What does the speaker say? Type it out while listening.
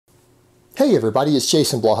Hey everybody, it's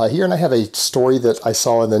Jason Blaha here, and I have a story that I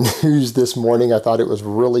saw in the news this morning. I thought it was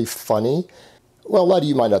really funny. Well, a lot of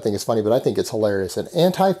you might not think it's funny, but I think it's hilarious. An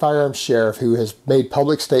anti-firearm sheriff who has made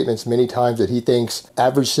public statements many times that he thinks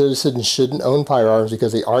average citizens shouldn't own firearms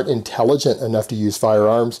because they aren't intelligent enough to use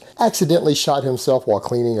firearms, accidentally shot himself while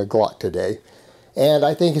cleaning a Glock today. And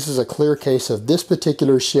I think this is a clear case of this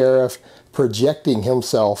particular sheriff projecting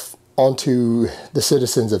himself onto the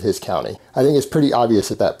citizens of his county. I think it's pretty obvious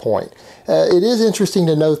at that point. It is interesting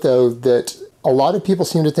to note, though, that a lot of people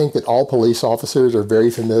seem to think that all police officers are very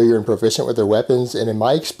familiar and proficient with their weapons, and in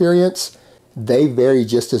my experience, they vary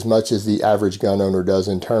just as much as the average gun owner does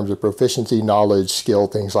in terms of proficiency, knowledge, skill,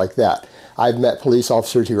 things like that. I've met police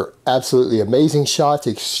officers who are absolutely amazing shots,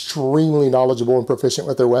 extremely knowledgeable and proficient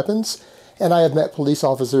with their weapons, and I have met police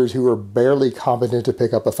officers who are barely competent to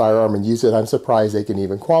pick up a firearm and use it. I'm surprised they can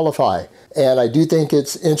even qualify. And I do think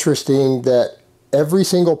it's interesting that every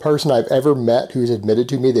single person I've ever met who's admitted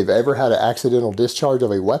to me they've ever had an accidental discharge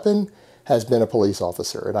of a weapon has been a police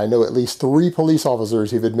officer. And I know at least 3 police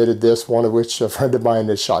officers who've admitted this, one of which a friend of mine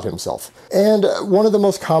has shot himself. And one of the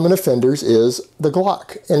most common offenders is the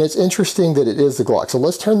Glock. And it's interesting that it is the Glock. So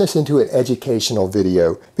let's turn this into an educational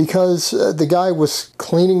video, because the guy was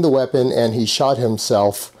cleaning the weapon and he shot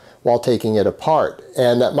himself while taking it apart.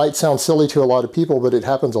 And that might sound silly to a lot of people, but it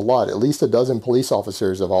happens a lot. At least a dozen police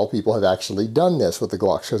officers of all people have actually done this with the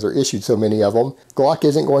Glocks because they're issued so many of them. Glock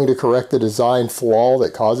isn't going to correct the design flaw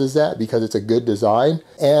that causes that because it's a good design.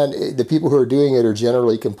 And the people who are doing it are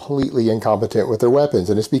generally completely incompetent with their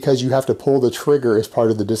weapons. And it's because you have to pull the trigger as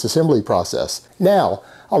part of the disassembly process. Now,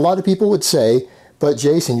 a lot of people would say, but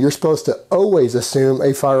Jason, you're supposed to always assume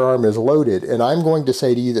a firearm is loaded. And I'm going to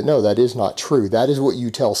say to you that no, that is not true. That is what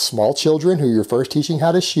you tell small children who you're first teaching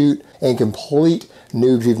how to shoot and complete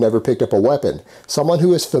noobs who've never picked up a weapon. Someone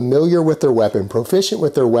who is familiar with their weapon, proficient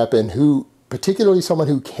with their weapon, particularly someone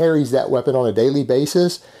who carries that weapon on a daily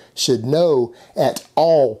basis, should know at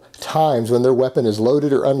all times when their weapon is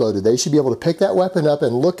loaded or unloaded. They should be able to pick that weapon up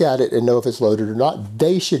and look at it and know if it's loaded or not.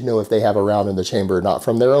 They should know if they have a round in the chamber or not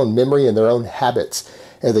from their own memory and their own habits.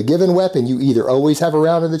 And the given weapon, you either always have a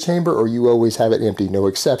round in the chamber or you always have it empty, no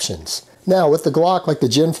exceptions. Now with the Glock, like the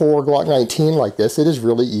Gen 4 Glock 19 like this, it is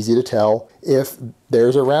really easy to tell if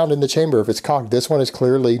there's a round in the chamber. If it's cocked, this one is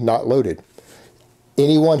clearly not loaded.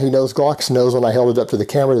 Anyone who knows Glocks knows when I held it up to the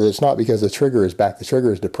camera that it's not, because the trigger is back, the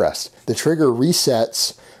trigger is depressed. The trigger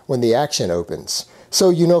resets when the action opens. So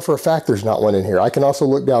you know for a fact there's not one in here. I can also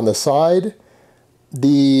look down the side.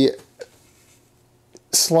 The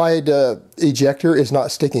slide ejector is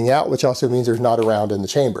not sticking out, which also means there's not a round in the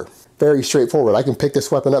chamber. Very straightforward. I can pick this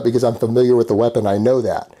weapon up because I'm familiar with the weapon. I know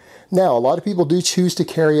that. Now, a lot of people do choose to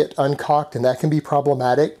carry it uncocked, and that can be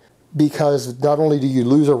problematic, because not only do you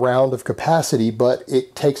lose a round of capacity, but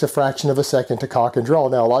it takes a fraction of a second to cock and draw.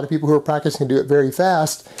 Now, a lot of people who are practicing do it very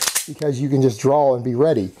fast because you can just draw and be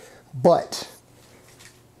ready. But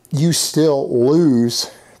you still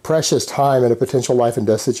lose precious time in a potential life and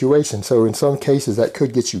death situation. So in some cases, that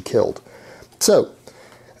could get you killed. So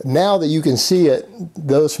now that you can see it,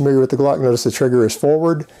 those familiar with the Glock notice the trigger is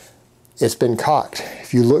forward. It's been cocked.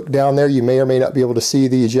 If you look down there, you may or may not be able to see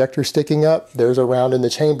the ejector sticking up. There's a round in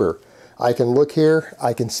the chamber. I can look here,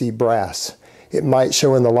 I can see brass. It might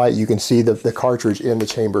show in the light, you can see the cartridge in the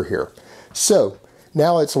chamber here. So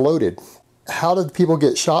now it's loaded. How did people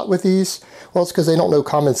get shot with these? Well, it's because they don't know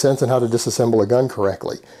common sense and how to disassemble a gun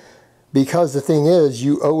correctly. Because the thing is,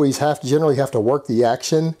 you always generally have to work the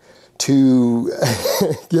action to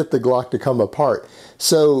get the Glock to come apart.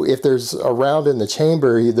 So if there's a round in the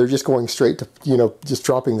chamber, they're just going straight to, just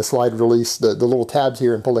dropping the slide release, the little tabs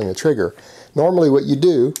here, and pulling the trigger. Normally what you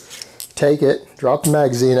do, take it, drop the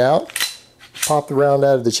magazine out, pop the round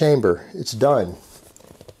out of the chamber. It's done.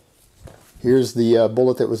 Here's the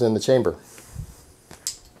bullet that was in the chamber.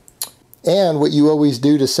 And what you always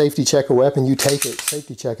do to safety check a weapon, you take it,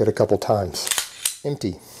 safety check it a couple times.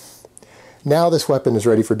 Empty. Now this weapon is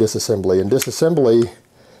ready for disassembly, and disassembly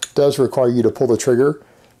does require you to pull the trigger.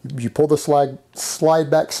 You pull the slide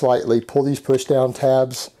back slightly, pull these push down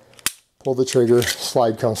tabs, pull the trigger,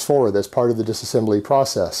 slide comes forward. That's part of the disassembly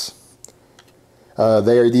process.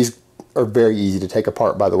 These are very easy to take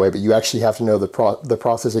apart, by the way, but you actually have to know the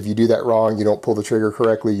process. If you do that wrong, you don't pull the trigger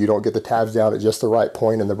correctly, you don't get the tabs down at just the right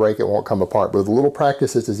point in the break, it won't come apart. But with a little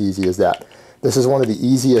practice, it's as easy as that. This is one of the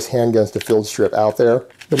easiest handguns to field strip out there.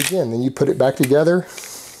 But again, then you put it back together,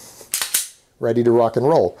 ready to rock and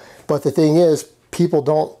roll. But the thing is, people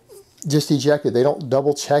don't just eject it. They don't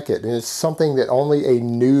double check it. And it's something that only a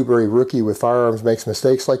noob or a rookie with firearms makes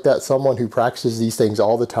mistakes like that. Someone who practices these things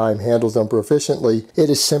all the time, handles them proficiently, it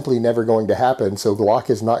is simply never going to happen. So Glock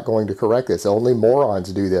is not going to correct this. Only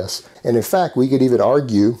morons do this. And in fact, we could even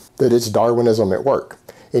argue that it's Darwinism at work.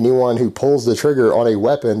 Anyone who pulls the trigger on a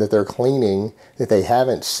weapon that they're cleaning, that they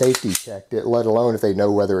haven't safety checked it, let alone if they know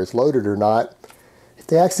whether it's loaded or not, if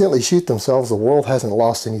they accidentally shoot themselves, the world hasn't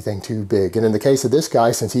lost anything too big. And in the case of this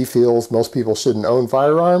guy, since he feels most people shouldn't own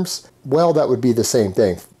firearms, well, that would be the same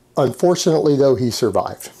thing. Unfortunately, though, he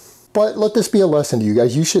survived. But let this be a lesson to you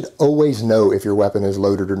guys. You should always know if your weapon is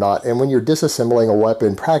loaded or not. And when you're disassembling a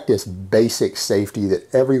weapon, practice basic safety that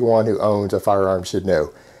everyone who owns a firearm should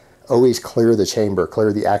know. Always clear the chamber,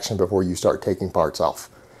 clear the action before you start taking parts off.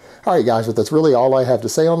 All right, guys, but that's really all I have to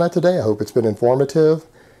say on that today. I hope it's been informative,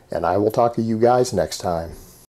 and I will talk to you guys next time.